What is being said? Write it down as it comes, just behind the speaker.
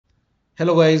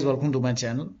Hello guys, welcome to my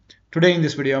channel. Today in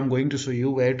this video I'm going to show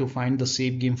you where to find the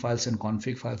save game files and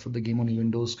config file for the game on your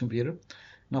Windows computer.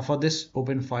 Now for this,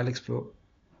 open File Explorer,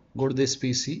 go to this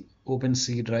PC, open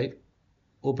C drive,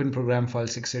 open program file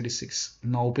 686.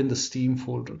 Now open the Steam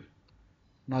folder.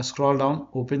 Now scroll down,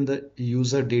 open the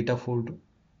user data folder,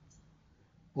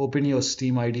 open your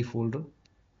Steam ID folder.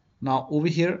 Now over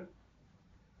here,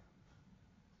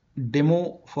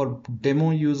 demo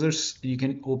users, you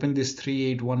can open this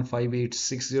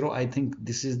 3815860. I think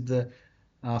this is the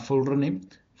folder name.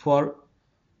 For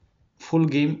full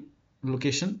game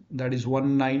location, that is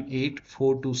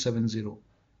 1984270.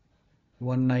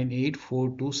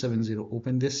 1984270.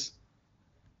 Open this,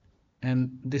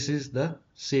 and this is the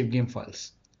save game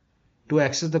files. To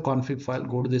access the config file,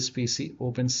 go to this PC,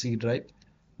 open C drive.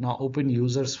 Now open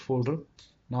users folder.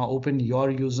 Now open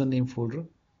your username folder.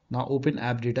 Now open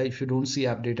app data. If you don't see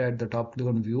app data at the top, click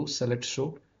on view, select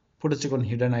show, put a check on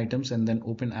hidden items, and then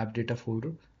open app data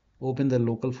folder. Open the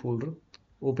local folder,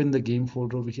 open the game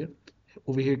folder over here.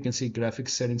 Over here you can see graphics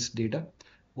settings data.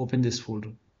 Open this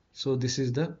folder. So this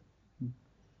is the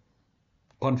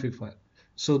config file.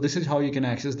 So this is how you can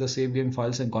access the save game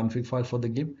files and config file for the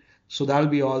game. So that'll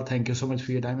be all. Thank you so much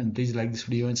for your time, and please like this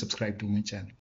video and subscribe to my channel.